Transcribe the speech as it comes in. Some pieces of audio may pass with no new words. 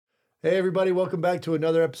Hey, everybody, welcome back to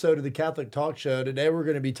another episode of the Catholic Talk Show. Today, we're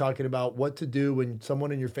going to be talking about what to do when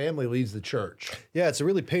someone in your family leaves the church. Yeah, it's a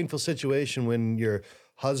really painful situation when your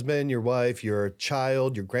husband, your wife, your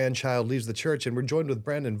child, your grandchild leaves the church, and we're joined with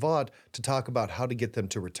Brandon Vaught to talk about how to get them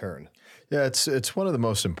to return. Yeah, it's one of the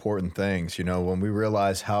most important things, when we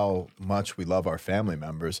realize how much we love our family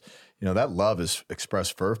members, that love is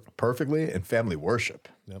expressed perfectly in family worship.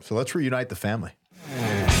 Yep. So let's reunite the family.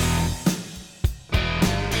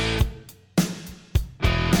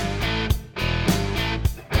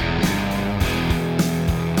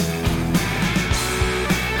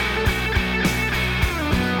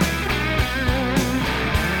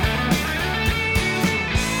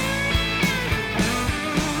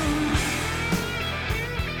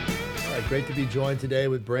 Great to be joined today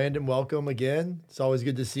with Brandon. Welcome again. It's always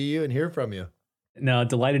good to see you and hear from you. No,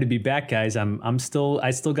 delighted to be back, guys. I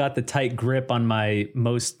still got the tight grip on my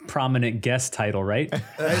most prominent guest title, right?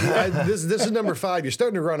 This is number 5. You're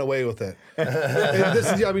starting to run away with it.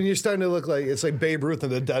 You're starting to look like it's like Babe Ruth in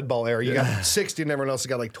the dead ball era. You got 60 and everyone else has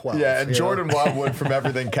got like 12. Yeah, and Jordan Wildwood from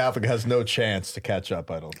Everything Catholic has no chance to catch up,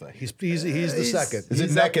 I don't think. He's the second. Is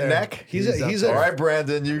it neck and neck? He's all right,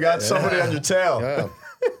 Brandon, you got somebody on your tail. Yeah.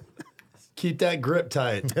 Keep that grip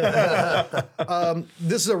tight.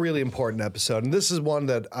 This is a really important episode, and this is one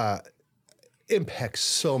that impacts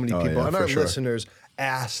so many people. Yeah, and our sure. listeners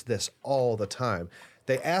ask this all the time.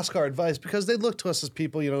 They ask our advice because they look to us as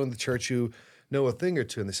people, in the church who know a thing or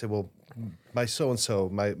two, and they say, well, my so-and-so,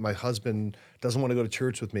 my husband doesn't want to go to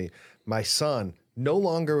church with me. My son no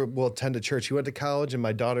longer will attend a church. He went to college, and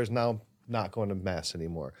my daughter's now not going to Mass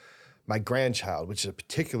anymore. My grandchild, which is a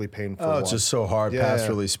particularly painful one. It's just so hard,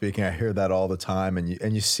 pastorally speaking. I hear that all the time, and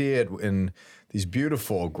you see it in these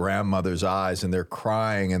beautiful grandmothers' eyes, and they're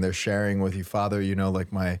crying and they're sharing with you, Father.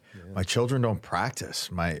 My children don't practice.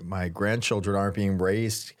 My grandchildren aren't being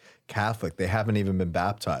raised Catholic. They haven't even been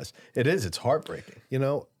baptized. It's heartbreaking.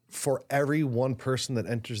 For every one person that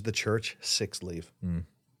enters the church, 6 leave.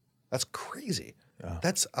 That's crazy. Yeah.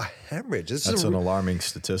 That's a hemorrhage. That's an alarming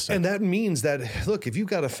statistic. And that means that, look, if you've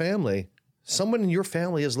got a family, someone in your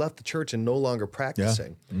family has left the church and no longer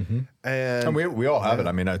practicing. Yeah. Mm-hmm. And we all have it.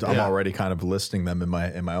 I mean, I'm already kind of listing them in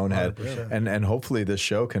my own head. 100%. And hopefully this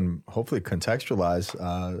show can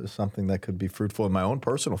contextualize something that could be fruitful in my own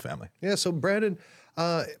personal family. Yeah, so Brandon,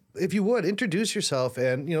 if you would, introduce yourself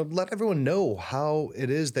and, let everyone know how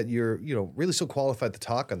it is that you're, really so qualified to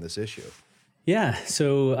talk on this issue. Yeah,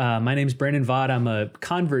 so my name's Brandon Vaught. I'm a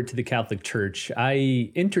convert to the Catholic Church.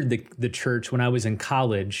 I entered the church when I was in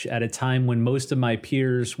college at a time when most of my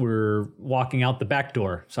peers were walking out the back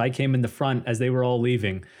door. So I came in the front as they were all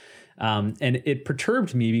leaving. And it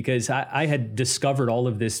perturbed me because I had discovered all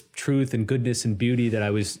of this truth and goodness and beauty that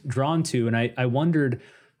I was drawn to. And I wondered,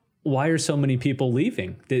 why are so many people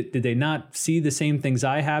leaving? Did they not see the same things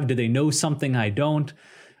I have? Do they know something I don't?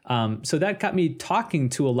 So that got me talking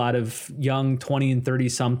to a lot of young 20 and 30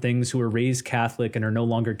 somethings who were raised Catholic and are no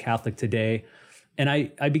longer Catholic today. And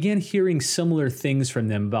I began hearing similar things from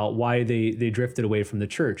them about why they drifted away from the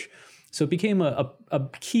church. So it became a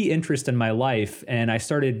key interest in my life. And I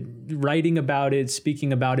started writing about it,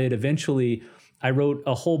 speaking about it. Eventually, I wrote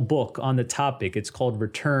a whole book on the topic. It's called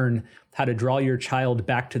Return: How to Draw Your Child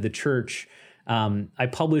Back to the Church. I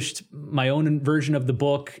published my own version of the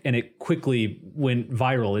book, and it quickly went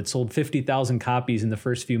viral. It sold 50,000 copies in the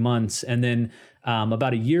first few months. And then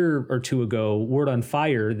about a year or two ago, Word on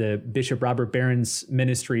Fire, the Bishop Robert Barron's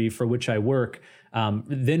ministry for which I work,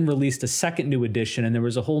 then released a second new edition. And there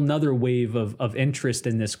was a whole nother wave of interest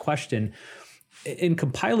in this question. In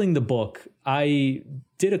compiling the book, I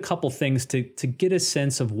did a couple things to get a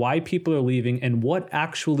sense of why people are leaving and what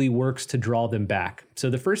actually works to draw them back. So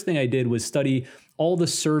the first thing I did was study all the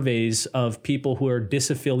surveys of people who are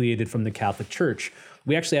disaffiliated from the Catholic Church.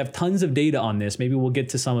 We actually have tons of data on this. Maybe we'll get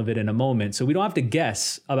to some of it in a moment. So we don't have to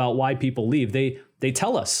guess about why people leave. They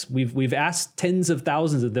tell us. We've asked tens of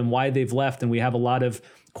thousands of them why they've left, and we have a lot of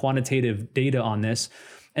quantitative data on this.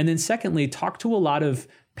 And then secondly, talk to a lot of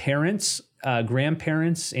parents,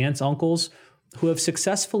 grandparents, aunts, uncles who have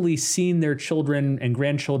successfully seen their children and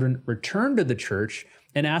grandchildren return to the church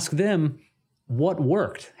and ask them, what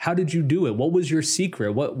worked? How did you do it? What was your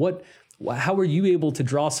secret? How were you able to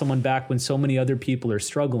draw someone back when so many other people are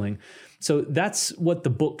struggling? So that's what the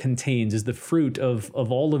book contains, is the fruit of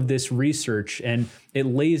all of this research, and it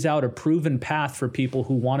lays out a proven path for people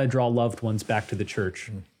who want to draw loved ones back to the church.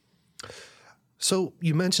 So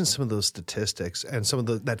you mentioned some of those statistics and some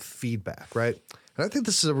of that feedback, right? And I think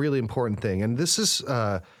this is a really important thing. And this is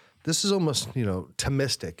This is almost,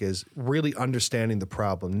 Thomistic, is really understanding the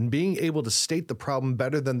problem and being able to state the problem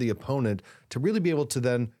better than the opponent to really be able to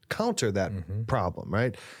then counter that problem,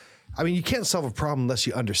 right? I mean, you can't solve a problem unless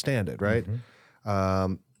you understand it, right?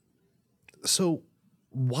 So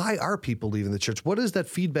why are people leaving the church? What is that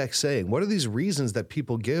feedback saying? What are these reasons that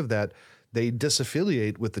people give that they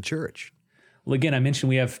disaffiliate with the church? Well, again, I mentioned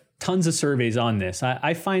we have tons of surveys on this.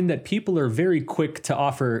 I find that people are very quick to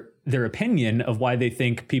offer their opinion of why they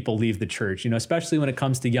think people leave the church, especially when it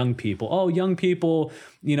comes to young people. Oh, young people,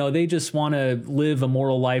 they just want to live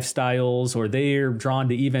immoral lifestyles, or they're drawn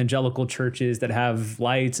to evangelical churches that have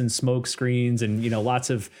lights and smoke screens and,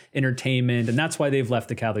 lots of entertainment. And that's why they've left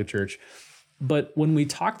the Catholic Church. But when we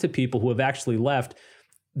talk to people who have actually left,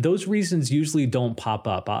 those reasons usually don't pop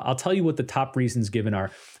up. I'll tell you what the top reasons given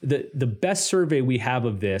are. The best survey we have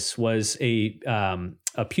of this was a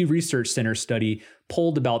Pew Research Center study,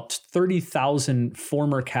 polled about 30,000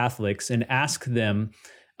 former Catholics and asked them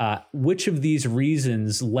which of these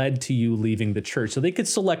reasons led to you leaving the church. So they could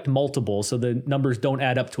select multiple, so the numbers don't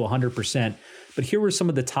add up to 100%. But here were some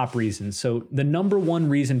of the top reasons. So the number one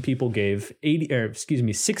reason people gave,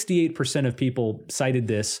 68% of people cited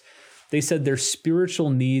this. They said their spiritual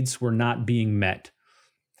needs were not being met.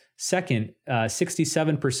 Second,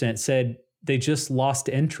 67% said they just lost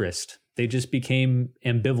interest. They just became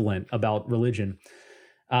ambivalent about religion.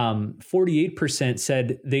 48%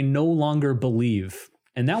 said they no longer believe.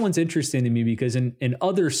 And that one's interesting to me because in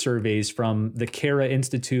other surveys from the Cara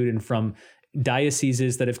Institute and from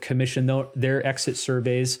dioceses that have commissioned their exit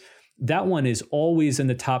surveys, that one is always in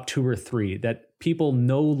the top 2 or 3, that people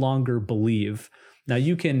no longer believe. Now,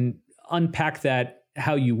 you can unpack that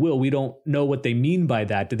how you will. We don't know what they mean by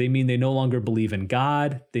that. Do they mean they no longer believe in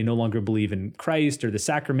God? They no longer believe in Christ or the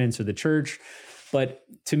sacraments or the church? But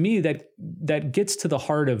to me, that gets to the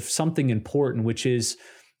heart of something important, which is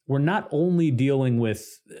we're not only dealing with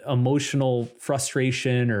emotional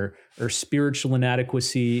frustration or spiritual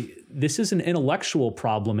inadequacy. This is an intellectual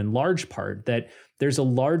problem in large part, that there's a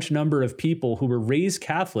large number of people who were raised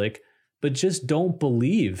Catholic but just don't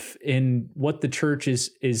believe in what the church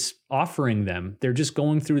is offering them. They're just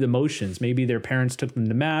going through the motions. Maybe their parents took them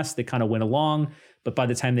to mass, they kind of went along, but by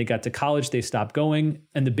the time they got to college, they stopped going.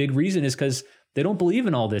 And the big reason is because they don't believe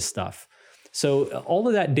in all this stuff. So all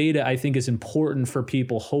of that data, I think, is important for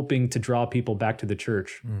people hoping to draw people back to the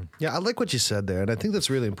church. Yeah, I like what you said there. And I think that's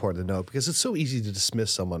really important to know, because it's so easy to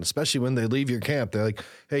dismiss someone, especially when they leave your camp. They're like,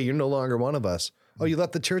 hey, you're no longer one of us. Oh, you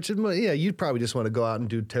left the church? Yeah, you probably just want to go out and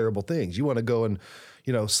do terrible things. You want to go and,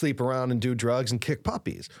 sleep around and do drugs and kick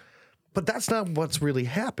puppies. But that's not what's really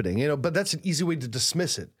happening, but that's an easy way to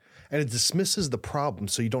dismiss it. And it dismisses the problem,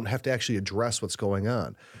 so you don't have to actually address what's going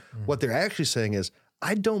on. What they're actually saying is,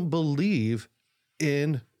 I don't believe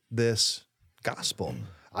in this gospel.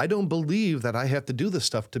 I don't believe that I have to do this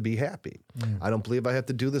stuff to be happy. I don't believe I have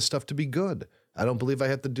to do this stuff to be good. I don't believe I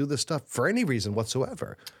have to do this stuff for any reason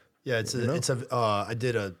whatsoever. Yeah, I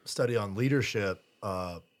did a study on leadership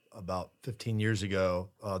about 15 years ago.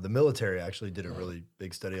 The military actually did a really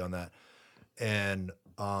big study on that, and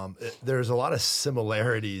there's a lot of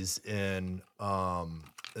similarities in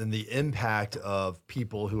the impact of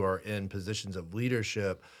people who are in positions of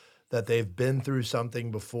leadership, that they've been through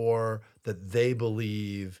something before, that they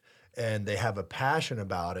believe, and they have a passion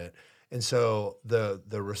about it. And so the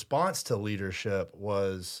response to leadership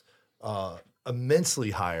was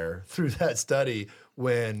immensely higher through that study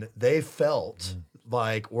when they felt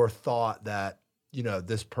like or thought that,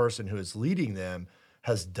 this person who is leading them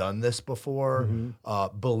has done this before,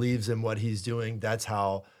 believes in what he's doing. That's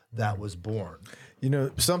how that was born.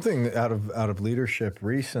 Something out of leadership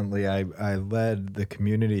recently, I led the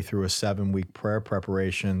community through a 7-week prayer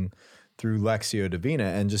preparation through Lectio Divina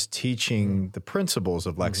and just teaching the principles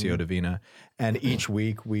of Lectio Divina. And each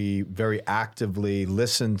week we very actively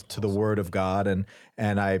listened to the Word of God,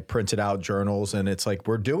 and I printed out journals, and it's like,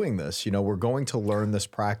 we're doing this, we're going to learn this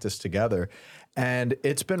practice together. And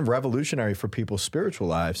it's been revolutionary for people's spiritual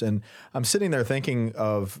lives. And I'm sitting there thinking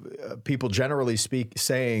of people generally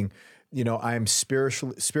saying, I'm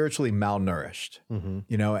spiritually malnourished,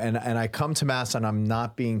 and I come to Mass and I'm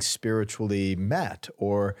not being spiritually met,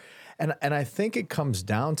 and I think it comes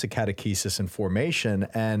down to catechesis and formation.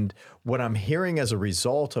 And what I'm hearing as a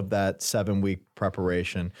result of that 7-week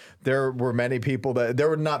preparation, there were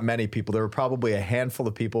not many people, there were probably a handful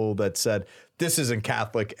of people that said, this isn't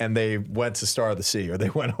Catholic, and they went to Star of the Sea, or they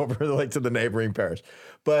went over to the neighboring parish.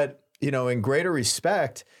 But, in greater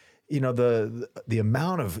respect, the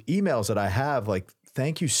amount of emails that I have, like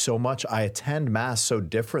thank you so much. I attend Mass so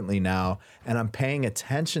differently now, and I'm paying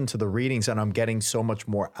attention to the readings, and I'm getting so much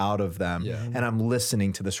more out of them, and I'm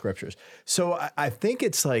listening to the scriptures. So I think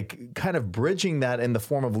it's like kind of bridging that in the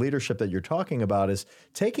form of leadership that you're talking about, is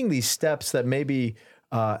taking these steps that maybe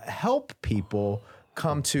help people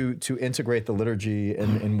come to integrate the liturgy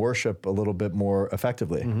and worship a little bit more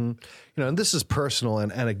effectively. You know, and this is personal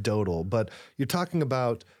and anecdotal, but you're talking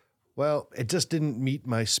about, well, it just didn't meet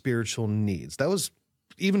my spiritual needs. That was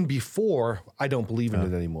even before I don't believe in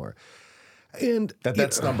it anymore. And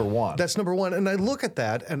That's number one. That's number one. And I look at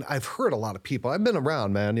that, and I've heard a lot of people. I've been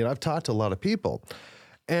around, man. You know, I've talked to a lot of people.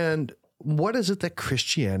 And what is it that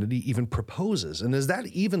Christianity even proposes? And is that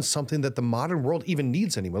even something that the modern world even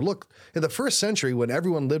needs anymore? Look, in the first century, when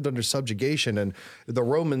everyone lived under subjugation and the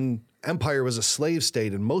Roman Empire was a slave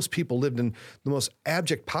state and most people lived in the most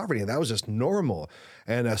abject poverty, and that was just normal.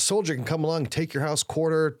 And a soldier can come along, take your house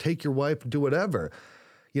quarter, take your wife, do whatever,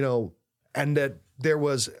 you know, and that there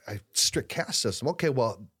was a strict caste system. Okay,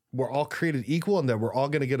 well, we're all created equal and that we're all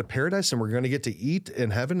going to get a paradise and we're going to get to eat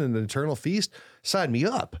in heaven in an eternal feast. Sign me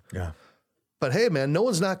up. Yeah. But hey, man, no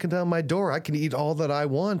one's knocking down my door. I can eat all that I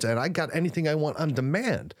want, and I got anything I want on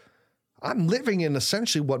demand. I'm living in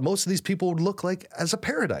essentially what most of these people would look like as a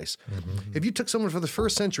paradise. If you took someone from the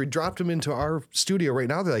first century, dropped them into our studio right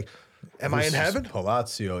now, they're like, am I in heaven?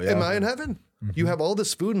 Palazzo, yeah. Am I in heaven? You have all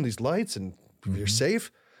this food and these lights and you're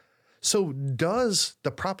safe. So does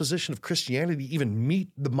the proposition of Christianity even meet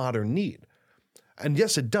the modern need? And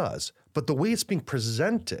yes, it does. But the way it's being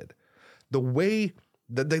presented, the way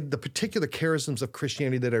the particular charisms of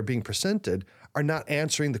Christianity that are being presented are not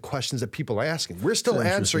answering the questions that people are asking. We're still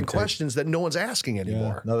answering questions that no one's asking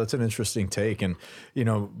anymore. No, that's an interesting take. And, you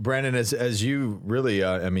know, Brandon, as you really,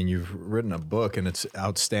 I mean, you've written a book and it's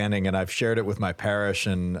outstanding, and I've shared it with my parish,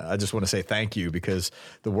 and I just want to say thank you, because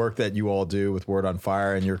the work that you all do with Word on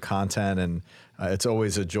Fire and your content, and it's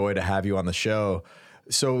always a joy to have you on the show.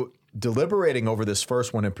 So deliberating over this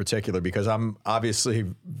first one in particular, because I'm obviously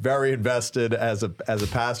very invested as a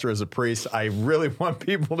pastor, as a priest. I really want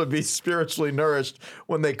people to be spiritually nourished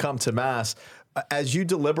when they come to Mass. As you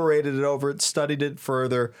deliberated it over, studied it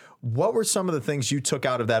further, what were some of the things you took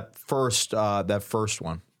out of that first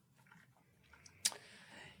one?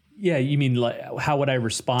 Yeah, you mean like how would I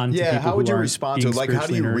respond to people how would who you aren't respond to being it? Like, how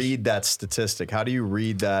do you spiritually nourished? read that statistic? How do you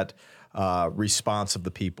read that response of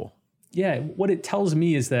the people? Yeah, what it tells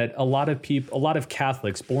me is that a lot of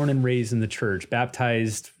Catholics born and raised in the church,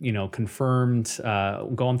 baptized, confirmed,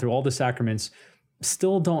 gone through all the sacraments,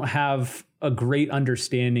 still don't have a great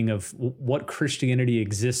understanding of what Christianity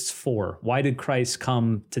exists for. Why did Christ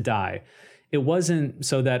come to die? It wasn't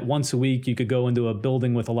so that once a week you could go into a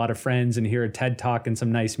building with a lot of friends and hear a TED Talk and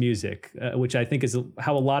some nice music, which I think is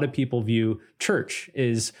how a lot of people view church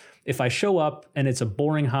is. If I show up and it's a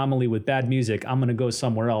boring homily with bad music, I'm going to go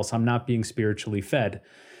somewhere else. I'm not being spiritually fed.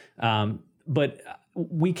 But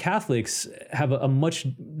we Catholics have a much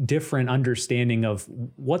different understanding of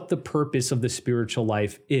what the purpose of the spiritual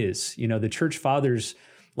life is. You know, the church fathers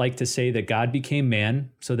like to say that God became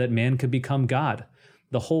man so that man could become God.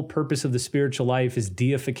 The whole purpose of the spiritual life is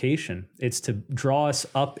deification. It's to draw us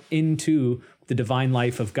up into the divine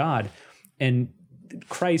life of God. And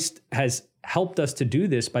Christ has helped us to do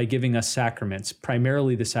this by giving us sacraments,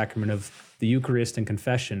 primarily the sacrament of the Eucharist and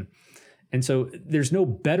confession. And so there's no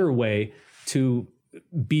better way to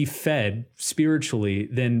be fed spiritually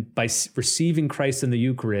than by receiving Christ in the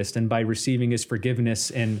Eucharist and by receiving his forgiveness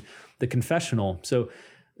in the confessional. So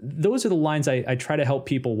those are the lines I try to help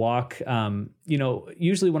people walk.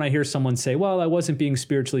 Usually when I hear someone say, well, I wasn't being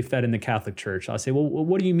spiritually fed in the Catholic Church, I'll say, well,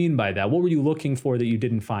 what do you mean by that? What were you looking for that you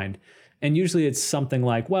didn't find? And usually it's something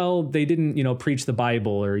like, well, they didn't, preach the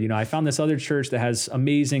Bible, or, I found this other church that has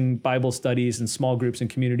amazing Bible studies and small groups and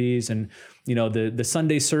communities. And, the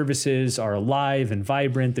Sunday services are alive and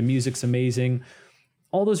vibrant. The music's amazing.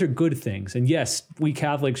 All those are good things. And yes, we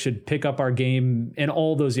Catholics should pick up our game in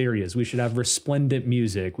all those areas. We should have resplendent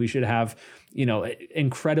music. We should have,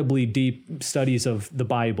 incredibly deep studies of the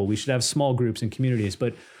Bible. We should have small groups and communities.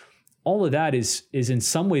 But all of that is in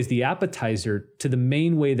some ways the appetizer to the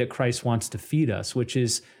main way that Christ wants to feed us, which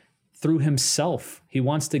is through himself. He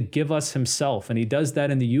wants to give us himself, and he does that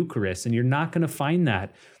in the Eucharist. And you're not going to find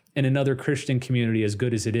that in another Christian community as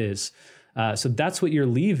good as it is. So that's what you're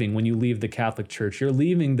leaving when you leave the Catholic Church. You're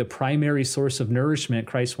leaving the primary source of nourishment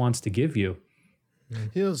Christ wants to give you.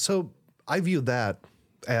 So I view that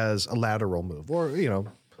as a lateral move, or,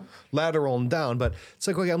 lateral and down, but it's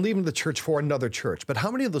like, okay, I'm leaving the church for another church. But how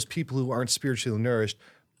many of those people who aren't spiritually nourished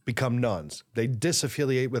become nuns. They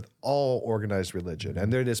disaffiliate with all organized religion,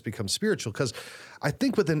 and then it's become spiritual. Because I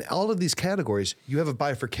think within all of these categories, you have a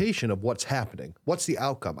bifurcation of what's happening. What's the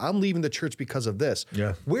outcome? I'm leaving the church because of this.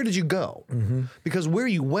 Yeah. Where did you go? Because where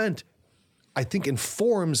you went, I think,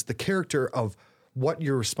 informs the character of what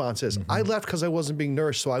your response is. I left because I wasn't being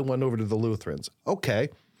nourished, so I went over to the Lutherans. Okay.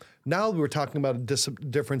 Now we're talking about a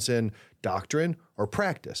difference in doctrine or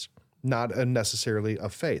practice, not necessarily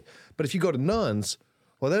of faith. But if you go to nuns,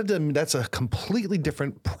 well, that's a completely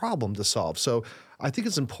different problem to solve. So I think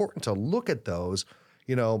it's important to look at those,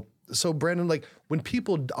 So Brandon, like when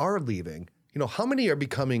people are leaving, how many are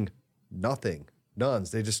becoming nothing,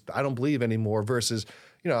 nuns? I don't believe anymore versus,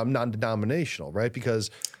 I'm non-denominational, right?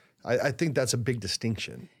 Because I think that's a big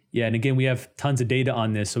distinction. Yeah, and again, we have tons of data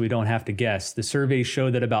on this, so we don't have to guess. The surveys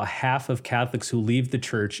show that about half of Catholics who leave the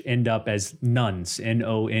church end up as nuns,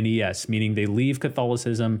 N-O-N-E-S, meaning they leave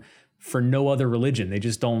Catholicism for no other religion. They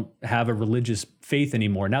just don't have a religious faith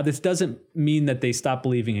anymore. Now, this doesn't mean that they stop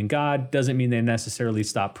believing in God, doesn't mean they necessarily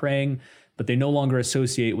stop praying, but they no longer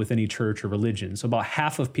associate with any church or religion. So about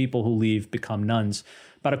half of people who leave become nuns.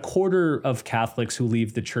 About a quarter of Catholics who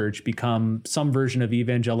leave the church become some version of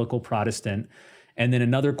evangelical Protestant. And then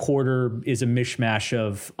another quarter is a mishmash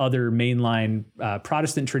of other mainline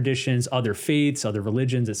Protestant traditions, other faiths, other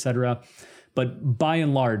religions, etc. But by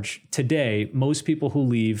and large, today, most people who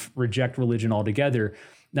leave reject religion altogether.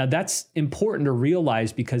 Now, that's important to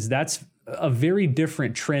realize because that's a very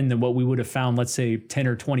different trend than what we would have found, let's say, 10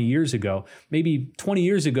 or 20 years ago. Maybe 20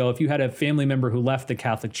 years ago, if you had a family member who left the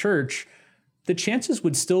Catholic Church, the chances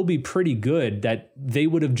would still be pretty good that they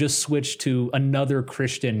would have just switched to another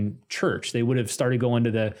Christian church. They would have started going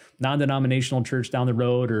to the non-denominational church down the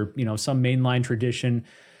road or, some mainline tradition,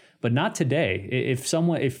 but not today.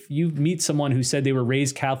 If you meet someone who said they were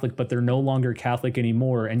raised Catholic, but they're no longer Catholic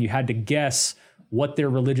anymore, and you had to guess what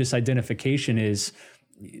their religious identification is,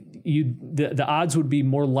 the odds would be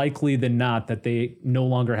more likely than not that they no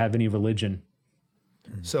longer have any religion.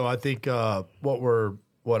 So I think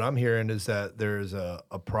what I'm hearing is that there's a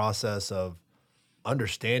process of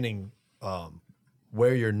understanding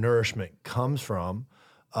where your nourishment comes from.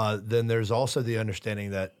 Then there's also the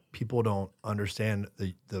understanding that people don't understand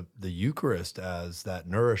the Eucharist as that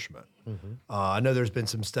nourishment. I know there's been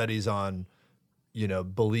some studies on,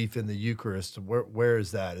 belief in the Eucharist. Where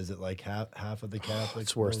is that? Is it like half of the Catholics?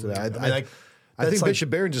 It's worse than that. I think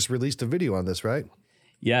Bishop Barron just released a video on this, right?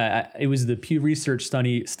 Yeah, it was the Pew Research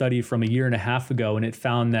study from a year and a half ago, and it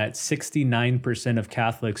found that 69% of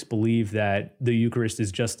Catholics believe that the Eucharist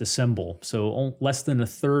is just a symbol. So less than a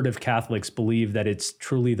third of Catholics believe that it's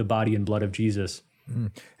truly the body and blood of Jesus.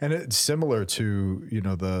 And it's similar to,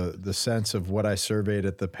 the sense of what I surveyed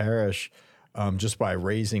at the parish, just by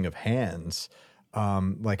raising of hands.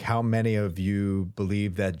 Like how many of you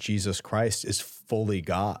believe that Jesus Christ is fully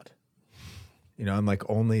God? And like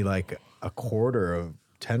only like a quarter of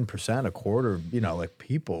 10%, a quarter, like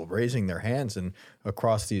people raising their hands and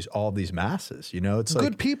across all these masses, it's like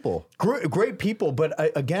good people, great people. But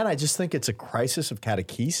I just think it's a crisis of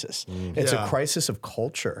catechesis. It's a crisis of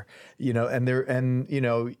culture,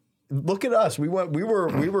 look at us. We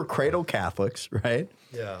were cradle Catholics, right?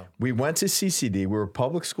 Yeah. We went to CCD. We were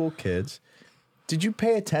public school kids. Did you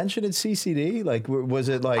pay attention at CCD? Like, was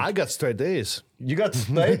it like... I got straight A's. You got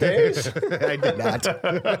straight A's? I did not.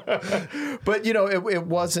 But, it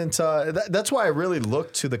wasn't... that's why I really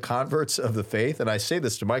look to the converts of the faith. And I say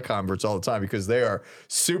this to my converts all the time because they are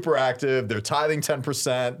super active. They're tithing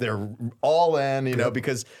 10%. They're all in,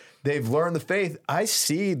 because they've learned the faith. I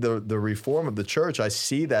see the reform of the church. I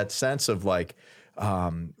see that sense of like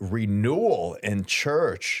renewal in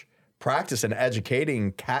church practice and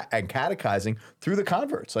educating and catechizing through the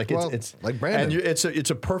converts. Like it's like Brandon. And it's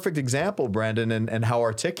a perfect example, Brandon, and how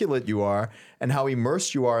articulate you are and how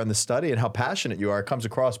immersed you are in the study and how passionate you are. It comes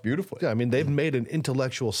across beautifully. Yeah, I mean, they've made an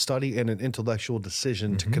intellectual study and an intellectual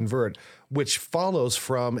decision to convert, which follows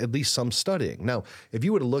from at least some studying. Now, if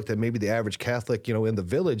you would have looked at maybe the average Catholic, in the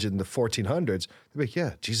village in the 1400s, they'd be like,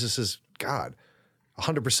 yeah, Jesus is God.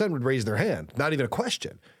 100% would raise their hand, not even a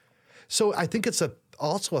question. So I think it's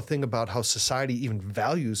also a thing about how society even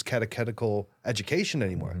values catechetical education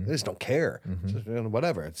anymore. They just don't care. Just,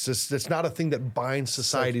 whatever. It's not a thing that binds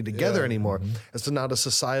society together anymore. It's not a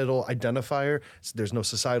societal identifier. There's no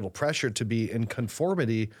societal pressure to be in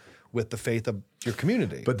conformity with the faith of your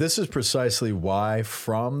community. But this is precisely why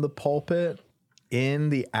from the pulpit, in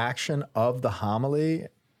the action of the homily,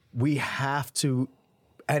 we have to,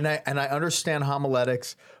 and I understand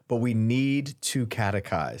homiletics, but we need to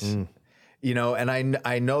catechize. And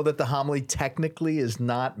I know that the homily technically is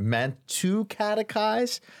not meant to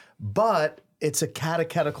catechize, but it's a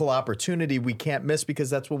catechetical opportunity we can't miss because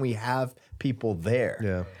that's when we have people there.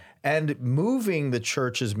 Yeah. And moving the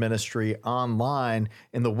church's ministry online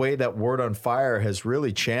in the way that Word on Fire has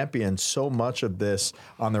really championed so much of this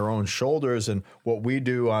on their own shoulders, and what we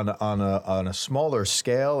do on a smaller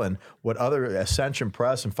scale, and what other Ascension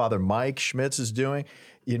Press and Father Mike Schmitz is doing.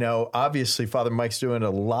 You know, obviously Father Mike's doing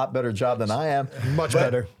a lot better job than I am. Much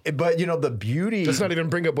better. But you know, the beauty. Let's not even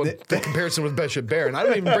bring up the comparison with Bishop Barron. I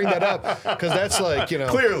don't even bring that up because that's like, you know,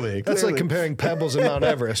 Clearly. that's like comparing pebbles and Mount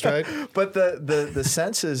Everest, right? But the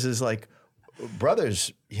sense is like,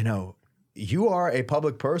 brothers, you know, you are a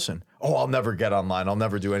public person. Oh, I'll never get online. I'll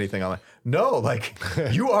never do anything online. No, like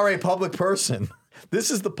you are a public person.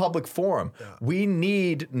 This is the public forum. Yeah. We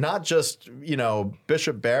need not just, you know,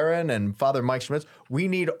 Bishop Barron and Father Mike Schmitz. We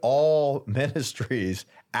need all ministries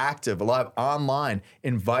active, alive, online,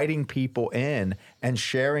 inviting people in and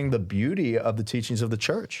sharing the beauty of the teachings of the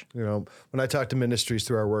church. You know, when I talk to ministries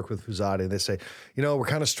through our work with Fusati, they say, you know, we're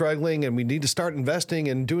kind of struggling and we need to start investing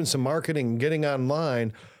and doing some marketing and getting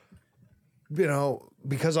online, you know,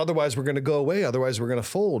 because otherwise we're going to go away. Otherwise we're going to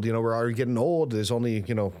fold. You know, we're already getting old. There's only,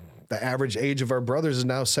 you know, the average age of our brothers is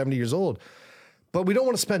now 70 years old. But we don't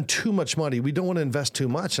want to spend too much money. We don't want to invest too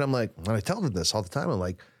much. And I'm like, when I tell them this all the time, I'm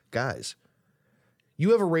like, guys,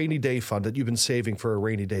 you have a rainy day fund that you've been saving for a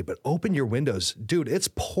rainy day, but open your windows. Dude, it's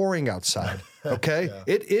pouring outside, okay? Yeah.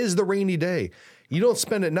 It is the rainy day. You don't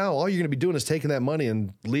spend it now. All you're going to be doing is taking that money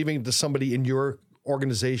and leaving it to somebody in your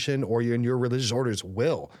organization or in your religious order's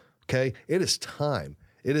will, okay? It is time.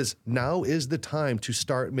 Now is the time to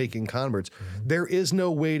start making converts. Mm-hmm. There is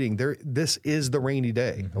no waiting. This is the rainy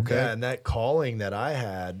day. Okay. Yeah, and that calling that I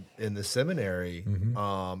had in the seminary,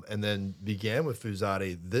 and then began with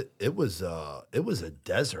Fusati, it was a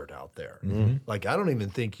desert out there. Mm-hmm. Like I don't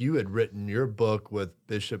even think you had written your book with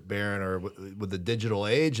Bishop Barron or with the digital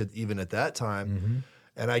age, even at that time. Mm-hmm.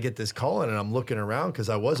 And I get this calling, and I'm looking around because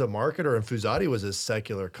I was a marketer, and Fusati was a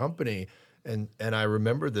secular company. And I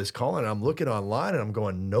remember this call, and I'm looking online, and I'm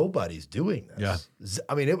going, nobody's doing this. Yeah.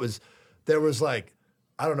 I mean, there was like,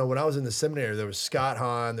 I don't know, when I was in the seminary, there was Scott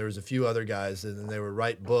Hahn, there was a few other guys, and then they would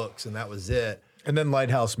write books, and that was it. And then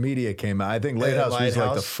Lighthouse Media came out. I think Lighthouse was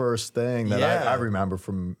like the first thing that I remember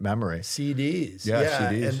from memory. CDs.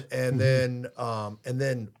 Yeah. CDs. And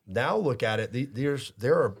then now look at it.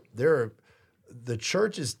 There are the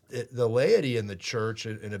church is the laity in the church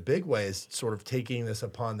in a big way is sort of taking this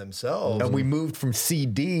upon themselves. And we moved from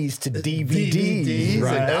CDs to DVDs,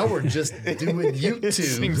 right? And now we're just doing YouTube.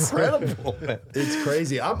 It's incredible. It's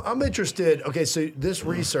crazy. I'm interested. Okay, so this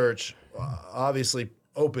research obviously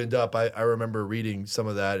opened up. I remember reading some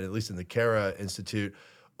of that, at least in the Cara Institute,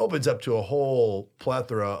 opens up to a whole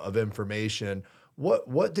plethora of information.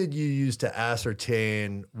 What did you use to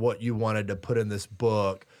ascertain what you wanted to put in this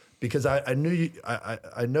book? Because I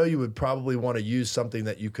know you would probably want to use something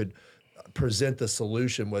that you could present the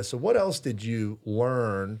solution with. So what else did you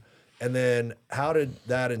learn? And then how did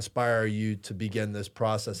that inspire you to begin this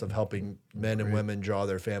process of helping men and women draw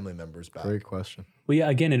their family members back? Great question. Well, yeah,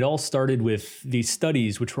 again, it all started with these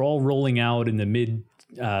studies, which were all rolling out in the mid,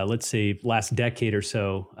 let's say, last decade or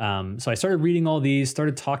so. So I started reading all these,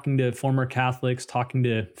 started talking to former Catholics, talking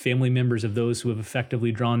to family members of those who have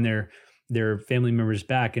effectively drawn their family members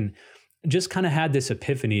back, and just kind of had this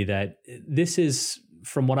epiphany that this is,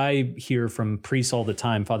 from what I hear from priests all the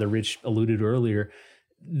time, Father Rich alluded earlier,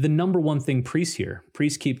 the number one thing priests hear.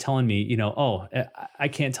 Priests keep telling me, you know, I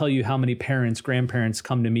can't tell you how many parents, grandparents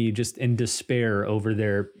come to me just in despair over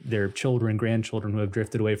their children, grandchildren who have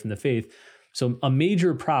drifted away from the faith. So a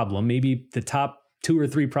major problem, maybe the top 2 or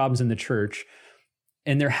 3 problems in the church,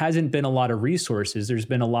 and there hasn't been a lot of resources. There's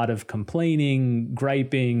been a lot of complaining,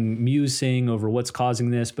 griping, musing over what's causing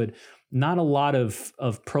this, but not a lot of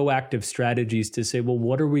proactive strategies to say, well,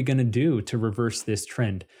 what are we going to do to reverse this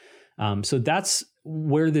trend? So that's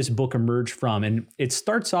where this book emerged from. And it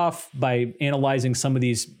starts off by analyzing some of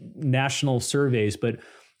these national surveys, but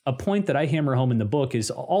a point that I hammer home in the book is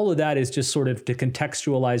all of that is just sort of to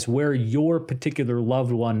contextualize where your particular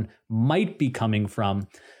loved one might be coming from.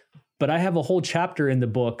 But I have a whole chapter in the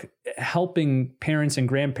book helping parents and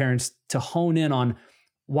grandparents to hone in on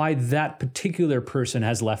why that particular person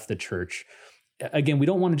has left the church. Again, we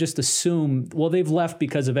don't want to just assume, well, they've left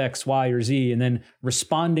because of X, Y, or Z, and then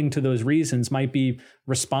responding to those reasons might be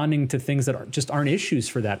responding to things that just aren't issues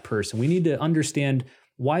for that person. We need to understand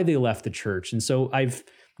why they left the church. And so I've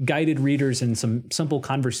guided readers in some simple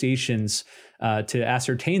conversations to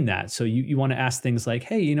ascertain that. So you want to ask things like,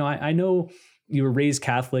 hey, you know, I know you were raised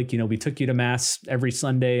Catholic, you know, we took you to Mass every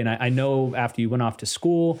Sunday, and I know after you went off to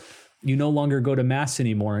school, you no longer go to mass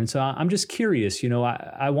anymore. And so I'm just curious,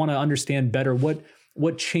 I want to understand better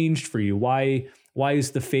what changed for you. Why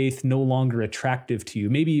is the faith no longer attractive to you?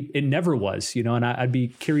 Maybe it never was, and I'd be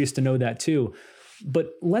curious to know that too.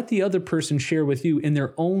 But let the other person share with you in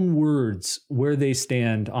their own words where they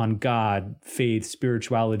stand on God, faith,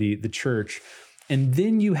 spirituality, the church. And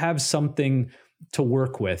then you have something to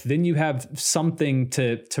work with. Then you have something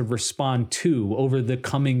to respond to over the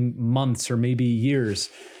coming months or maybe years.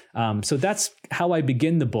 So that's how I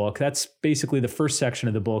begin the book. That's basically the first section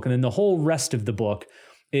of the book. And then the whole rest of the book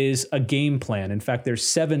is a game plan. In fact, there's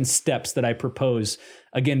 7 steps that I propose,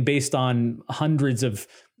 again, based on hundreds of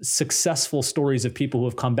successful stories of people who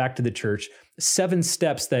have come back to the church, 7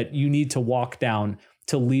 steps that you need to walk down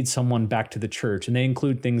to lead someone back to the church. And they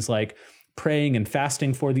include things like praying and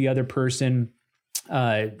fasting for the other person,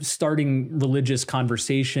 starting religious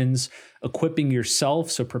conversations, equipping yourself,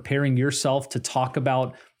 so preparing yourself to talk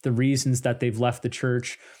about the reasons that they've left the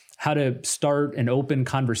church, how to start and open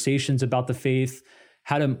conversations about the faith,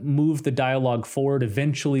 how to move the dialogue forward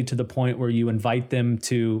eventually to the point where you invite them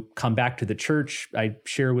to come back to the church. I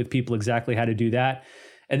share with people exactly how to do that.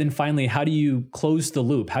 And then finally, how do you close the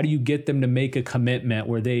loop? How do you get them to make a commitment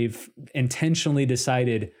where they've intentionally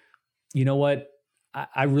decided, you know what,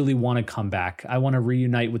 I really want to come back. I want to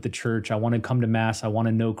reunite with the church. I want to come to mass. I want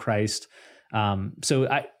to know Christ. So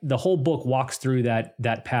the whole book walks through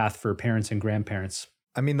that path for parents and grandparents.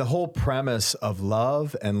 I mean, the whole premise of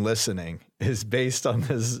love and listening is based on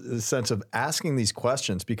this sense of asking these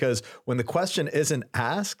questions, because when the question isn't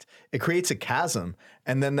asked, it creates a chasm.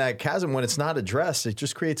 And then that chasm, when it's not addressed, it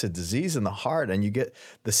just creates a disease in the heart. And you get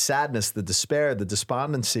the sadness, the despair, the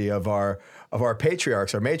despondency of our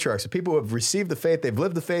patriarchs, our matriarchs, the people who have received the faith, they've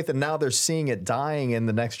lived the faith, and now they're seeing it dying in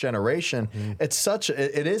the next generation. Mm-hmm.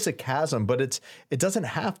 It is a chasm, but it doesn't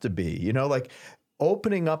have to be, like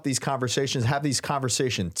opening up these conversations, have these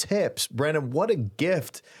conversation tips. Brandon, what a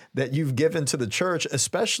gift that you've given to the church,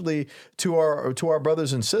 especially to our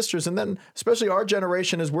brothers and sisters, and then especially our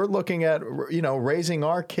generation as we're looking at, raising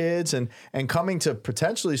our kids and coming to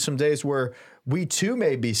potentially some days where we too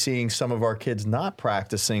may be seeing some of our kids not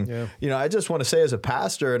practicing. Yeah. I just want to say, as a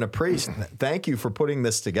pastor and a priest, thank you for putting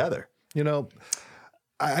this together.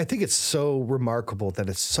 I think it's so remarkable that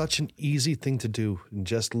it's such an easy thing to do and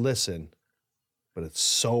just listen, but it's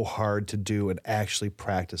so hard to do and actually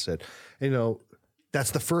practice it.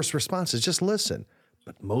 That's the first response, is just listen.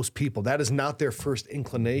 But most people, that is not their first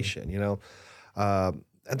inclination, and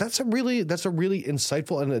that's a really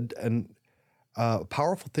insightful and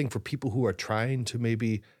powerful thing for people who are trying to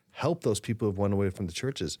maybe help those people who've run away from the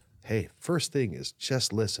churches. Hey, first thing is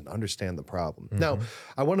just listen, understand the problem. Mm-hmm. Now,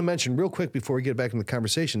 I want to mention real quick before we get back in the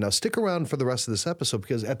conversation. Now, stick around for the rest of this episode,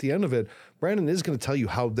 because at the end of it, Brandon is going to tell you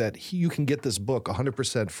how you can get this book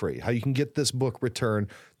 100% free, how you can get this book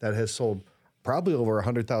returned that has sold probably over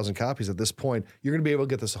 100,000 copies at this point. You're going to be able to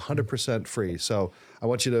get this 100% free. So I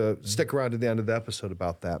want you to stick around to the end of the episode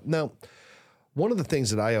about that. Now, one of the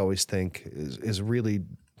things that I always think is really,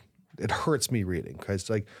 it hurts me reading,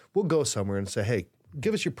 because like we'll go somewhere and say, hey,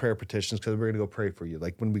 give us your prayer petitions because we're going to go pray for you,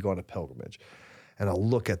 like when we go on a pilgrimage. And I'll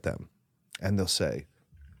look at them and they'll say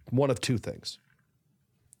one of two things: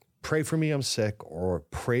 pray for me, I'm sick, or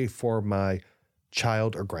pray for my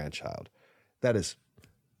child or grandchild. That is,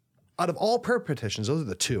 out of all prayer petitions, those are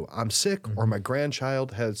the two: I'm sick, or my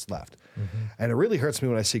grandchild has left. Mm-hmm. And it really hurts me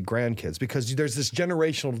when I see grandkids, because there's this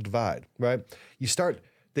generational divide, right?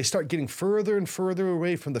 They start getting further and further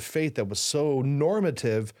away from the faith that was so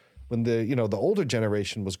normative when the older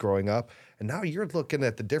generation was growing up. And now you're looking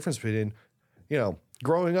at the difference between,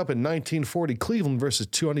 growing up in 1940 Cleveland versus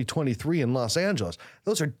 2023 in Los Angeles.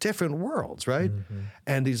 Those are different worlds, right? Mm-hmm.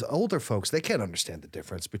 And these older folks, they can't understand the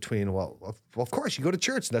difference between, well, of course, you go to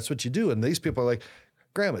church and that's what you do. And these people are like,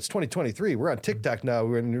 Grandma, it's 2023. We're on TikTok now.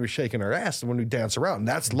 We're shaking our ass when we dance around. And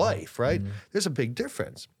that's life, right? Mm-hmm. There's a big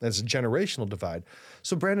difference. There's a generational divide.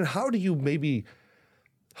 So, Brandon, how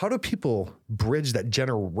do people bridge that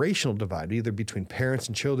generational divide, either between parents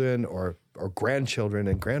and children or grandchildren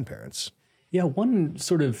and grandparents? Yeah, one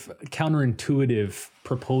sort of counterintuitive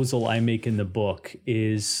proposal I make in the book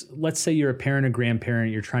is, let's say you're a parent or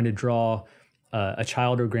grandparent, you're trying to draw a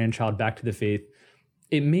child or grandchild back to the faith.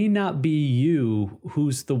 It may not be you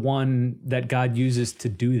who's the one that God uses to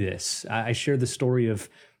do this. I share the story of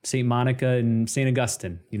St. Monica and St.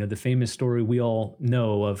 Augustine, the famous story we all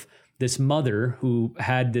know of this mother who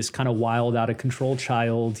had this kind of wild, out of control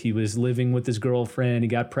child. He was living with his girlfriend. He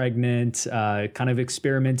got pregnant, kind of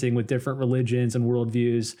experimenting with different religions and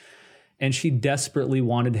worldviews. And she desperately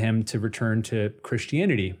wanted him to return to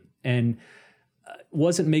Christianity. And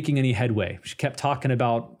wasn't making any headway. She kept talking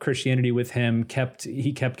about Christianity with him,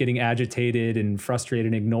 he kept getting agitated and frustrated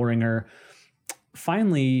and ignoring her.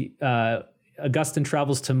 Finally, Augustine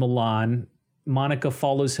travels to Milan. Monica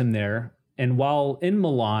follows him there. And while in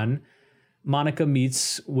Milan, Monica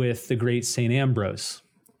meets with the great St. Ambrose.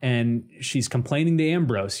 And she's complaining to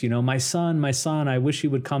Ambrose, my son, I wish he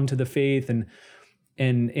would come to the faith. And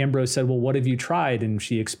Ambrose said, well, what have you tried? And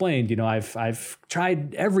she explained, I've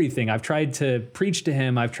tried everything. I've tried to preach to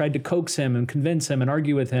him. I've tried to coax him and convince him and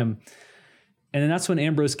argue with him. And then that's when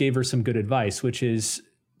Ambrose gave her some good advice, which is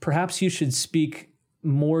perhaps you should speak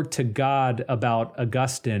more to God about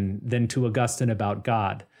Augustine than to Augustine about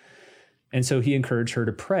God. And so he encouraged her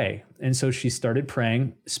to pray. And so she started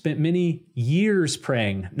praying, spent many years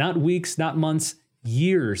praying, not weeks, not months,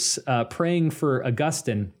 years praying for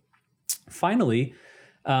Augustine. Finally,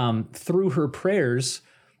 through her prayers,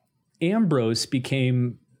 Ambrose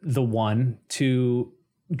became the one to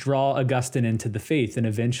draw Augustine into the faith and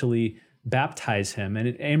eventually baptize him.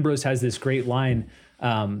 And Ambrose has this great line.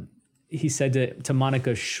 He said to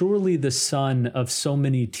Monica, surely the son of so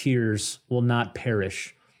many tears will not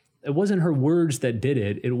perish. It wasn't her words that did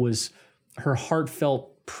it. It was her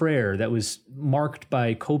heartfelt prayer that was marked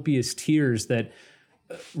by copious tears that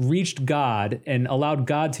reached God and allowed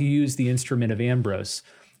God to use the instrument of Ambrose.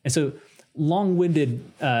 And so long-winded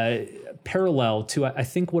parallel to, I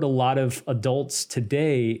think, what a lot of adults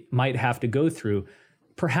today might have to go through.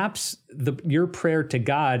 Perhaps your prayer to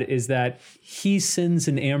God is that he sends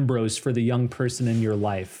an Ambrose for the young person in your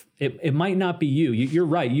life. It might not be you. You're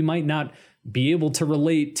right. You might not be able to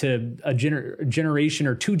relate to a generation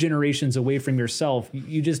or two generations away from yourself.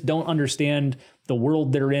 You just don't understand the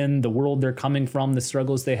world they're in, the world they're coming from, the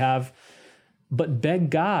struggles they have. But beg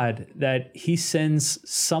God that he sends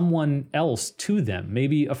someone else to them,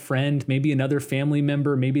 maybe a friend, maybe another family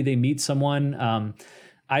member, maybe they meet someone.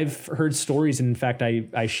 I've heard stories, and in fact,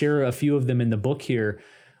 I share a few of them in the book here,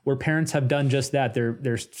 where parents have done just that.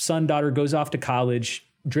 Their son, daughter goes off to college,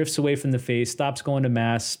 drifts away from the faith, stops going to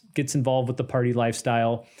mass, gets involved with the party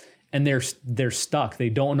lifestyle, and they're stuck. They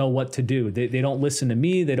don't know what to do. They don't listen to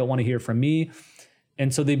me. They don't want to hear from me.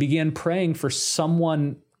 And so they began praying for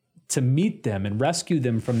someone to meet them and rescue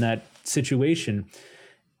them from that situation.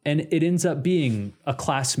 And it ends up being a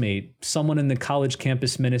classmate, someone in the college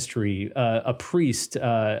campus ministry, a priest,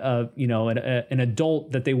 an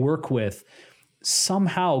adult that they work with.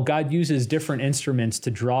 Somehow God uses different instruments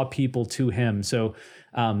to draw people to him. So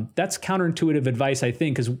that's counterintuitive advice, I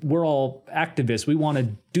think, because we're all activists. We want to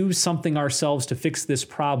do something ourselves to fix this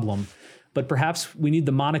problem. But perhaps we need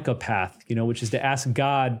the Monica path, which is to ask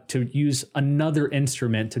God to use another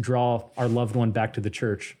instrument to draw our loved one back to the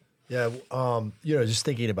church. Yeah, just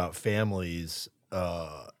thinking about families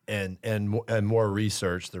and more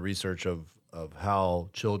research, the research of how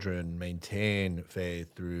children maintain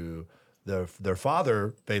faith through their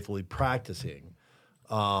father faithfully practicing.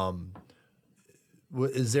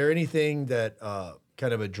 Is there anything that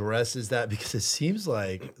kind of addresses that? Because it seems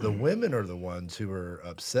like the women are the ones who are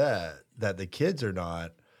upset that the kids are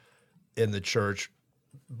not in the church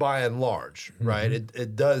by and large, right?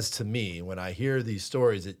 It does to me. When I hear these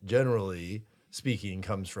stories, it generally speaking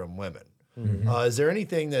comes from women. Is there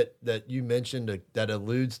anything that you mentioned that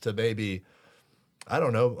alludes to maybe, I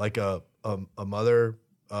don't know, like a mother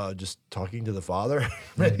just talking to the father?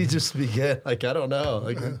 Maybe just begin, I don't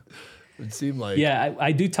know. It seemed like. Yeah,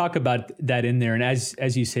 I do talk about that in there. And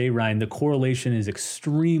as you say, Ryan, the correlation is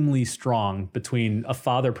extremely strong between a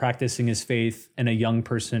father practicing his faith and a young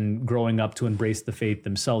person growing up to embrace the faith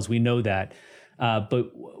themselves. We know that.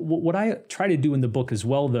 But what I try to do in the book as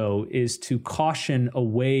well, though, is to caution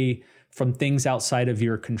away from things outside of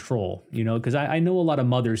your control, because I know a lot of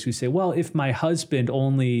mothers who say, well, if my husband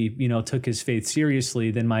only, took his faith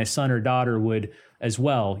seriously, then my son or daughter would as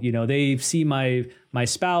well. They see my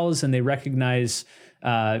spouse and they recognize,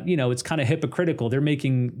 it's kind of hypocritical. They're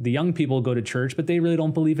making the young people go to church, but they really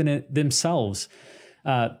don't believe in it themselves.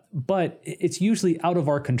 But it's usually out of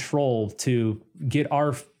our control to get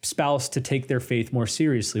our spouse to take their faith more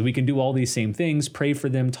seriously. We can do all these same things, pray for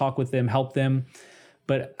them, talk with them, help them.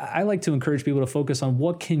 But I like to encourage people to focus on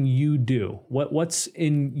what can you do? What's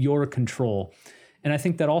in your control? And I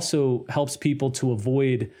think that also helps people to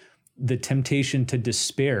avoid the temptation to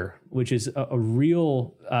despair, which is a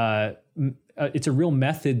real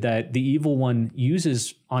method that the evil one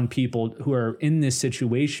uses on people who are in this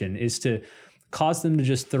situation, is to cause them to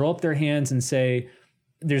just throw up their hands and say,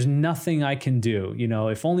 there's nothing I can do.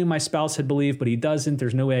 If only my spouse had believed, but he doesn't,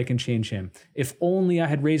 there's no way I can change him. If only I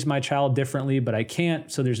had raised my child differently, but I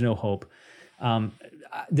can't, so there's no hope.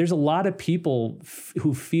 there's a lot of people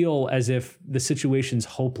who feel as if the situation's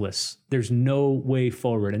hopeless. There's no way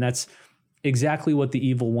forward. And that's exactly what the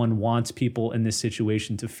evil one wants people in this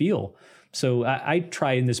situation to feel. So I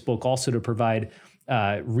try in this book also to provide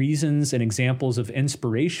reasons and examples of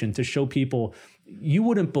inspiration to show people, you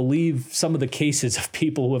wouldn't believe some of the cases of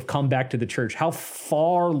people who have come back to the church, how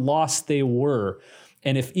far lost they were.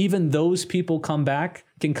 And if even those people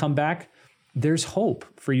can come back, there's hope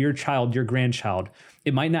for your child, your grandchild.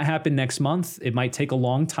 It might not happen next month. It might take a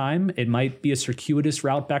long time. It might be a circuitous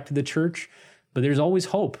route back to the church, but there's always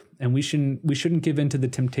hope. And we shouldn't give in to the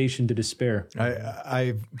temptation to despair.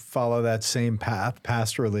 I follow that same path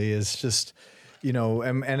pastorally. Is just,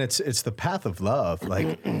 and it's the path of love.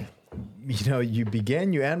 Like, you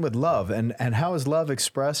begin, you end with love. And how is love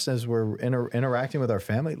expressed as we're interacting with our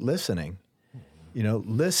family? Listening,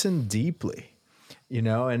 listen deeply,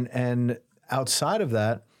 and outside of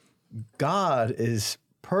that, God is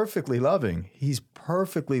perfectly loving. He's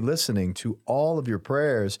perfectly listening to all of your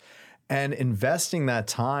prayers and investing that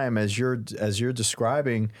time as you're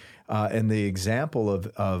describing in the example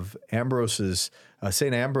of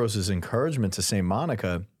St. Ambrose's encouragement to St.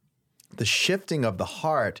 Monica, the shifting of the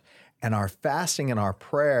heart and our fasting and our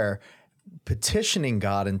prayer, petitioning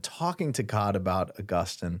God and talking to God about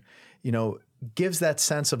Augustine, gives that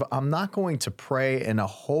sense of, I'm not going to pray in a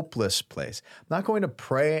hopeless place. I'm not going to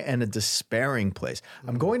pray in a despairing place.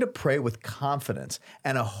 I'm going to pray with confidence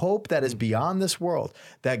and a hope that is beyond this world,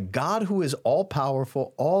 that God, who is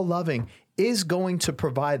all-powerful, all-loving, is going to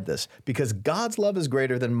provide this, because God's love is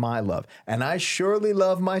greater than my love. And I surely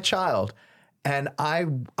love my child. And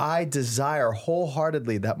I desire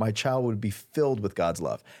wholeheartedly that my child would be filled with God's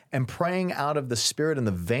love. And praying out of the spirit and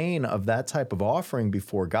the vein of that type of offering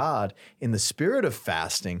before God in the spirit of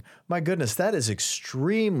fasting, my goodness, that is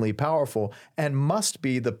extremely powerful and must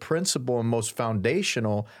be the principal and most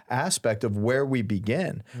foundational aspect of where we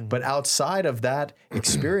begin. Mm-hmm. But outside of that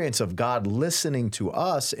experience of God listening to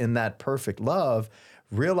us in that perfect love,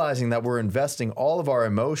 realizing that we're investing all of our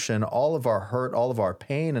emotion, all of our hurt, all of our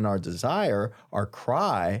pain and our desire, our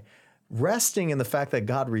cry, resting in the fact that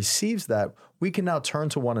God receives that, we can now turn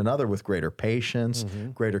to one another with greater patience,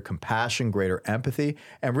 greater compassion, greater empathy,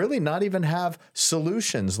 and really not even have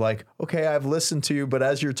solutions like, okay, I've listened to you, but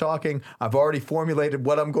as you're talking, I've already formulated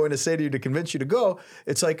what I'm going to say to you to convince you to go.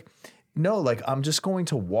 It's like, no, like I'm just going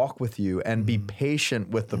to walk with you and be patient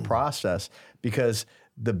with the process, because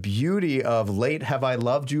the beauty of late have I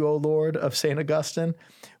loved you, O Lord, of St. Augustine,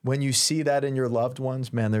 when you see that in your loved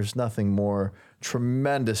ones, man, there's nothing more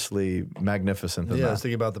tremendously magnificent than that. I was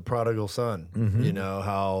thinking about the prodigal son,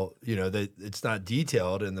 how, it's not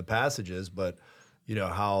detailed in the passages, but,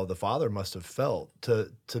 how the father must have felt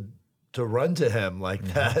to run to him like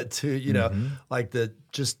that, to, like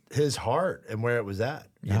just his heart and where it was at,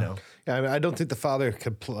 Yeah, I mean, I don't think the father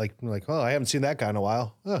could oh, I haven't seen that guy in a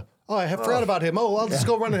while. Oh, I have forgot about him. Oh, I'll just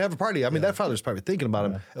go run and have a party. I mean, that father's probably thinking about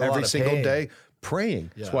him every single day,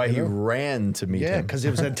 praying. That's why he ran to meet him. Yeah, because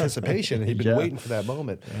it was anticipation. He'd been waiting for that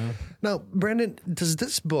moment. Yeah. Now, Brandon, does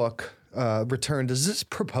this book, Return, does this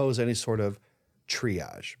propose any sort of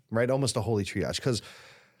triage, right? Almost a holy triage, because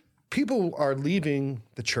people are leaving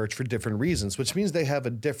the church for different reasons, which means they have a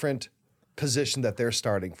different position that they're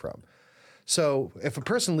starting from. So if a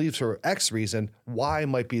person leaves for X reason, Y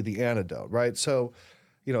might be the antidote, right? So,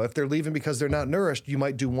 if they're leaving because they're not nourished, you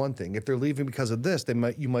might do one thing. If they're leaving because of this,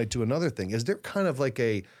 you might do another thing. Is there kind of like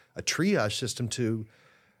a triage system to,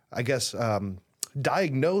 I guess,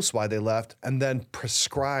 diagnose why they left and then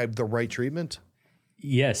prescribe the right treatment?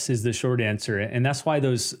 Yes, is the short answer. And that's why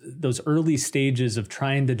those early stages of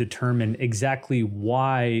trying to determine exactly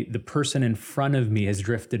why the person in front of me has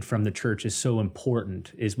drifted from the church is so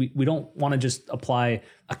important. Is we don't want to just apply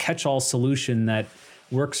a catch-all solution that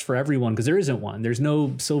works for everyone, because there isn't one. There's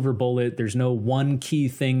no silver bullet. There's no one key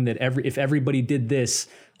thing that if everybody did this,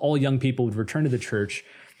 all young people would return to the church.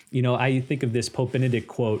 I think of this Pope Benedict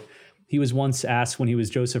quote. He was once asked when he was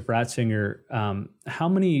Joseph Ratzinger, how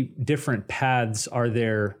many different paths are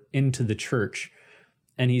there into the church?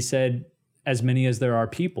 And he said, as many as there are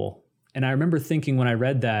people. And I remember thinking when I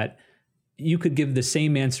read that, you could give the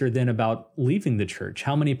same answer then about leaving the church.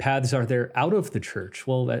 How many paths are there out of the church?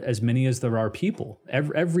 Well, as many as there are people.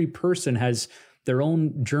 Every person has their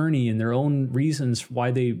own journey and their own reasons why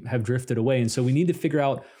they have drifted away. And so we need to figure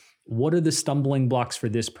out, what are the stumbling blocks for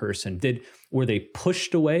this person? Were they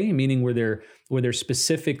pushed away? Meaning, were there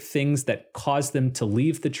specific things that caused them to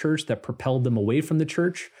leave the church, that propelled them away from the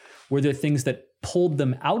church? Were there things that pulled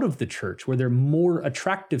them out of the church? Were there more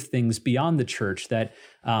attractive things beyond the church that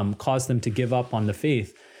caused them to give up on the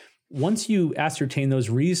faith? Once you ascertain those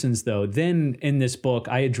reasons, though, then in this book,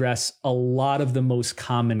 I address a lot of the most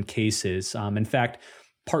common cases. In fact,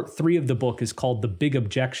 part 3 of the book is called The Big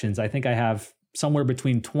Objections. I think I have somewhere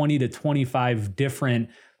between 20 to 25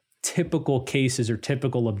 different typical cases or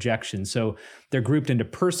typical objections. So they're grouped into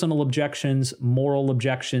personal objections, moral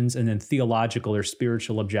objections, and then theological or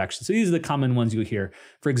spiritual objections. So these are the common ones you'll hear.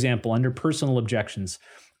 For example, under personal objections,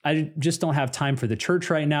 I just don't have time for the church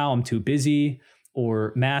right now. I'm too busy.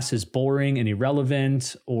 Or mass is boring and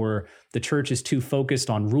irrelevant, or the church is too focused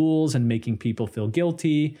on rules and making people feel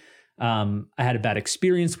guilty. I had a bad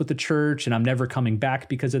experience with the church and I'm never coming back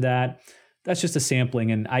because of that. That's just a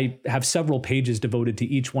sampling. And I have several pages devoted to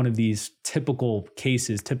each one of these typical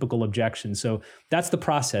cases, typical objections. So that's the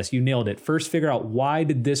process. You nailed it. First, figure out why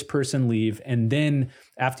did this person leave? And then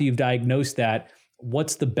after you've diagnosed that,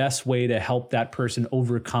 what's the best way to help that person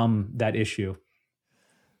overcome that issue?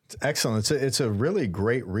 Excellent. It's a really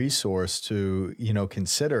great resource to,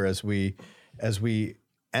 consider as we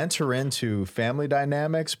enter into family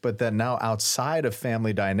dynamics, but then now outside of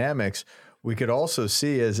family dynamics, we could also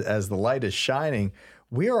see as the light is shining,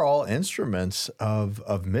 we are all instruments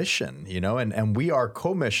of mission, and we are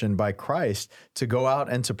commissioned by Christ to go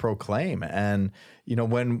out and to proclaim. And,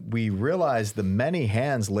 when we realize the many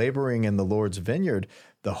hands laboring in the Lord's vineyard,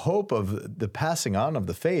 the hope of the passing on of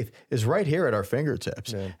the faith is right here at our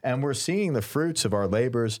fingertips. Yeah. And we're seeing the fruits of our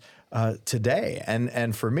labors today.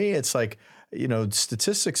 And for me, it's like,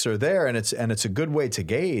 statistics are there and it's a good way to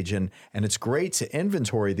gauge and it's great to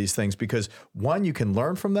inventory these things because one, you can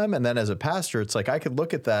learn from them. And then as a pastor, it's like, I could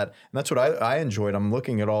look at that and that's what I enjoyed. I'm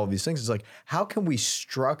looking at all of these things. It's like, how can we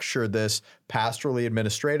structure this pastorally,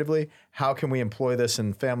 administratively? How can we employ this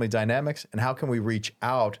in family dynamics? And how can we reach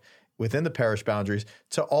out within the parish boundaries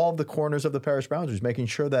to all the corners of the parish boundaries, making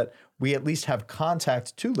sure that we at least have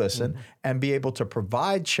contact to listen and be able to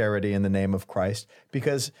provide charity in the name of Christ.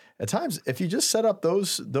 Because at times, if you just set up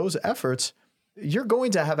those efforts, you're going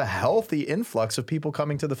to have a healthy influx of people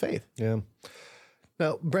coming to the faith. Yeah.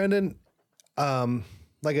 Now, Brandon,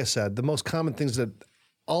 like I said, the most common things that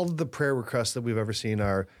all of the prayer requests that we've ever seen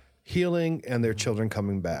are healing and their children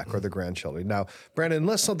coming back or their grandchildren. Now, Brandon,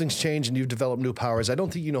 unless something's changed and you've developed new powers, I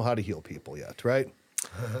don't think you know how to heal people yet, right?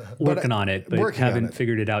 Working on it, but haven't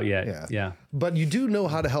figured it out yet. Yeah. But you do know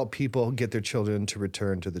how to help people get their children to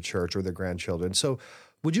return to the church or their grandchildren. So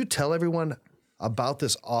would you tell everyone about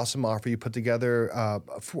this awesome offer you put together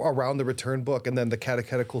around the return book and then the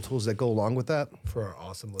catechetical tools that go along with that? For our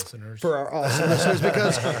awesome listeners.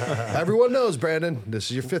 Because everyone knows, Brandon,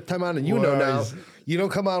 this is your 5th time on and you know now, you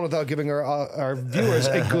don't come on without giving our viewers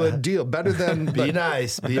a good deal. Better than... Be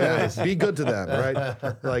nice. Be good to them,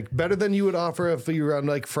 right? Like better than you would offer if you were on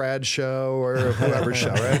like Frad's show or whoever's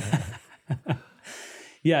show, right?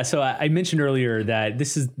 Yeah, so I mentioned earlier that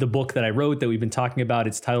this is the book that I wrote that we've been talking about.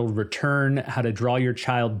 It's titled Return, How to Draw Your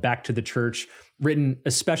Child Back to the Church, written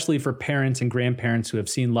especially for parents and grandparents who have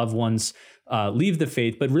seen loved ones leave the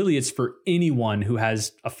faith, but really it's for anyone who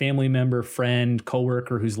has a family member, friend,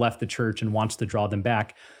 coworker who's left the church and wants to draw them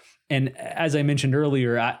back. And as I mentioned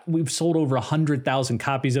earlier, we've sold over 100,000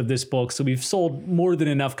 copies of this book, so we've sold more than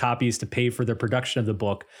enough copies to pay for the production of the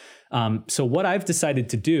book. So what I've decided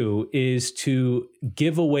to do is to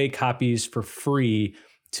give away copies for free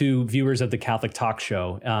to viewers of the Catholic Talk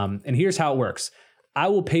Show. And here's how it works. I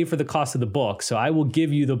will pay for the cost of the book. So I will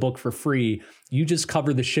give you the book for free. You just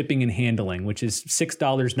cover the shipping and handling, which is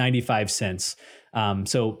 $6.95.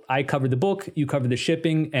 So I cover the book, you cover the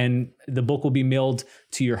shipping, and the book will be mailed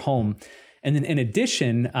to your home. And then in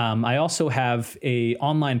addition, I also have a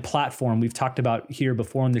online platform we've talked about here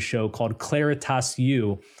before on the show called Claritas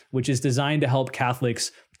U, which is designed to help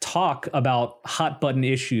Catholics talk about hot button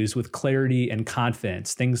issues with clarity and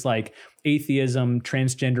confidence. Things like atheism,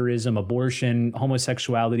 transgenderism, abortion,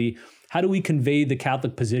 homosexuality. How do we convey the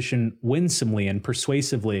Catholic position winsomely and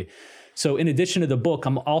persuasively? So in addition to the book,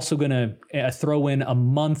 I'm also going to throw in a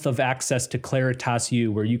month of access to Claritas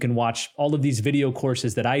U, where you can watch all of these video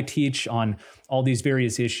courses that I teach on all these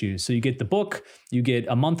various issues. So you get the book, you get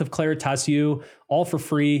a month of Claritas U, all for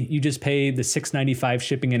free. You just pay the $6.95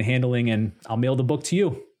 shipping and handling, and I'll mail the book to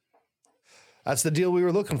you. That's the deal we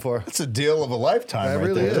were looking for. It's a deal of a lifetime. It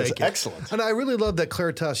really is. That's excellent. And I really love that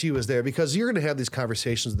Claritas U is there because you're going to have these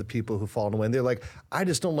conversations with the people who fall away. And they're like, I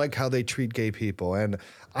just don't like how they treat gay people. And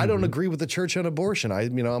I don't agree with the church on abortion.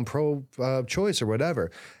 I'm pro-choice or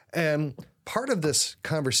whatever. And part of this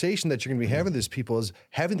conversation that you're going to be having with these people is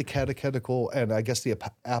having the catechetical and I guess the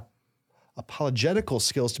apologetical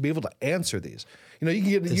skills to be able to answer these.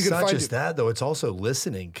 It's not just that though. It's also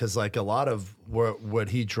listening, because like a lot of what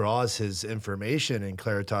he draws his information in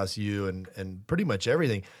Claritas U and pretty much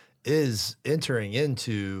everything is entering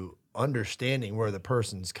into understanding where the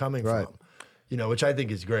person's coming Right. from, which I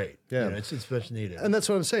think is great. Yeah. It's much needed. And that's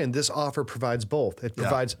what I'm saying. This offer provides both. It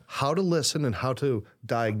provides how to listen and how to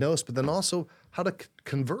diagnose, but then also how to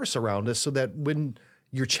converse around this so that when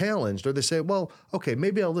you're challenged or they say, well, okay,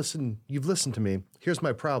 maybe I'll listen. You've listened to me. Here's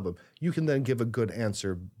my problem. You can then give a good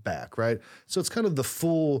answer back, right? So it's kind of the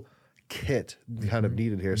full kit kind of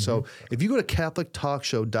needed here. So if you go to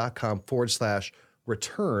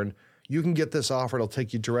CatholicTalkShow.com/return, you can get this offer. It'll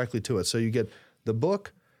take you directly to it. So you get the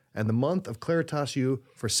book and the month of Claritas U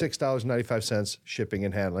for $6.95 shipping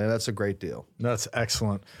and handling. And that's a great deal. That's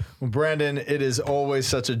excellent. Well, Brandon, it is always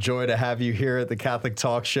such a joy to have you here at the Catholic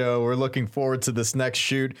Talk Show. We're looking forward to this next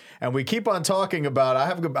shoot. And we keep on talking about,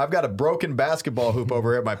 I've got a broken basketball hoop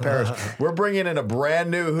over here at my parish. We're bringing in a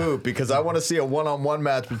brand new hoop because I want to see a one-on-one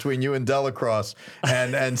match between you and Delacrosse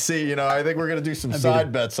and see, I think we're going to do some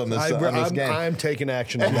side bets on this, game. I'm taking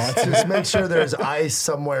action on that. Just make sure there's ice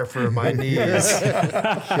somewhere for my knees.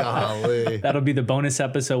 Golly. That'll be the bonus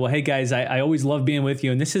episode. Well, hey guys, I always love being with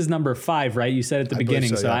you, and this is number 5, right? You said at the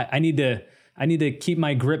beginning, so yeah. I need to keep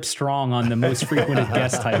my grip strong on the most frequented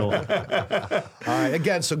guest title. All right.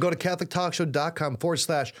 Again, so go to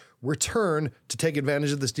CatholicTalkShow.com/return to take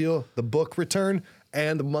advantage of this deal. The book Return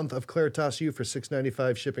and the month of Claritas U for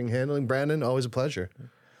 $6.95 shipping and handling. Brandon, always a pleasure.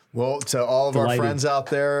 Well, to all of Delighted. our friends out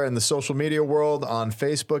there in the social media world on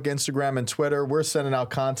Facebook, Instagram, and Twitter, we're sending out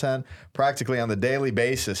content practically on the daily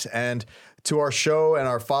basis. And to our show and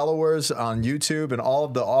our followers on YouTube and all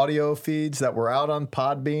of the audio feeds that were out on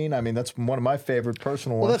Podbean. I mean, that's one of my favorite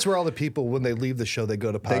personal ones. Well, that's where all the people, when they leave the show, they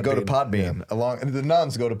go to Podbean. They go to Podbean. And the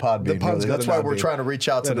nuns go to Podbean. The nuns go That's to why we're Podbean. trying to reach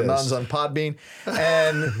out to That the is. nuns on Podbean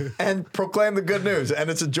and proclaim the good news. And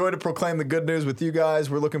it's a joy to proclaim the good news with you guys.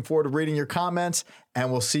 We're looking forward to reading your comments,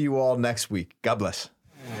 and we'll see you all next week. God bless.